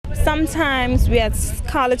sometimes we as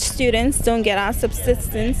college students don't get our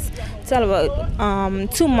subsistence till about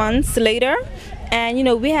 2 months later. And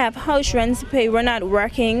we have house rent to pay, we're not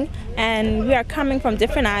working, and we are coming from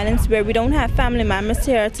different islands where we don't have family members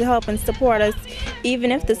here to help and support us, even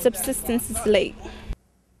if the subsistence is late.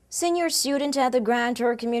 Senior student at the Grand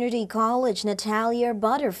Turk Community College, Natalia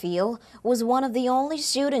Butterfield, was one of the only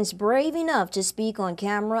students brave enough to speak on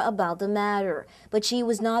camera about the matter. But she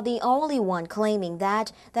was not the only one claiming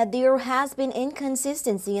that there has been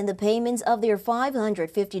inconsistency in the payments of their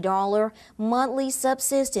 $550 monthly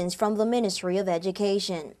subsistence from the Ministry of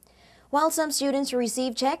Education. While some students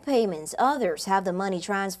receive check payments, others have the money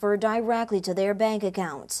transferred directly to their bank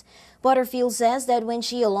accounts. Butterfield says that when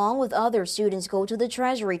she, along with other students, go to the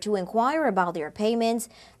Treasury to inquire about their payments,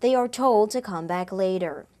 they are told to come back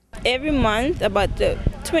later. Every month, about the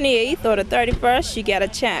 28th or the 31st, you get a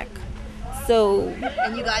check.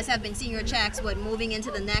 And you guys have been seeing your checks, moving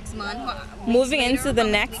into the next month? Moving into the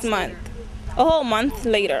next month, a whole month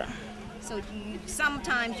later. So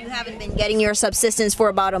sometimes you haven't been getting your subsistence for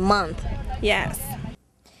about a month? Yes.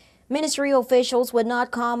 Ministry officials would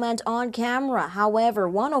not comment on camera. However,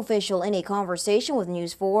 one official in a conversation with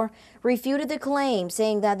News 4 refuted the claim,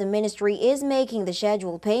 saying that the ministry is making the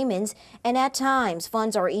scheduled payments and at times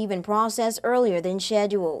funds are even processed earlier than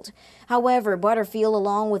scheduled. However, Butterfield,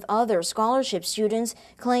 along with other scholarship students,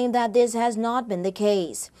 claim that this has not been the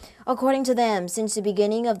case. According to them, since the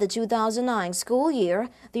beginning of the 2009 school year,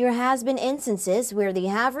 there has been instances where they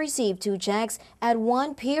have received 2 checks at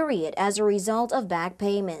one period as a result of back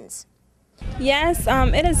payments. Yes,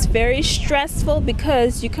 it is very stressful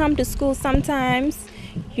because you come to school sometimes,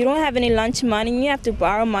 you don't have any lunch money, you have to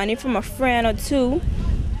borrow money from a friend or two,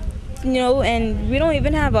 and we don't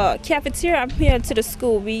even have a cafeteria up here to the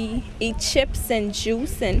school. We eat chips and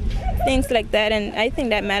juice and things like that, and I think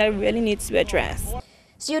that matter really needs to be addressed.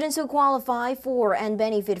 Students who qualify for and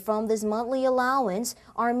benefit from this monthly allowance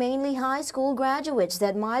are mainly high school graduates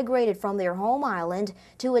that migrated from their home island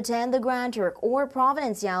to attend the Grand Turk or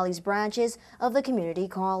Providenciales branches of the community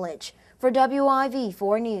college. For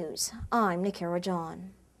WIV4 News, I'm Nikara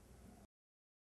John.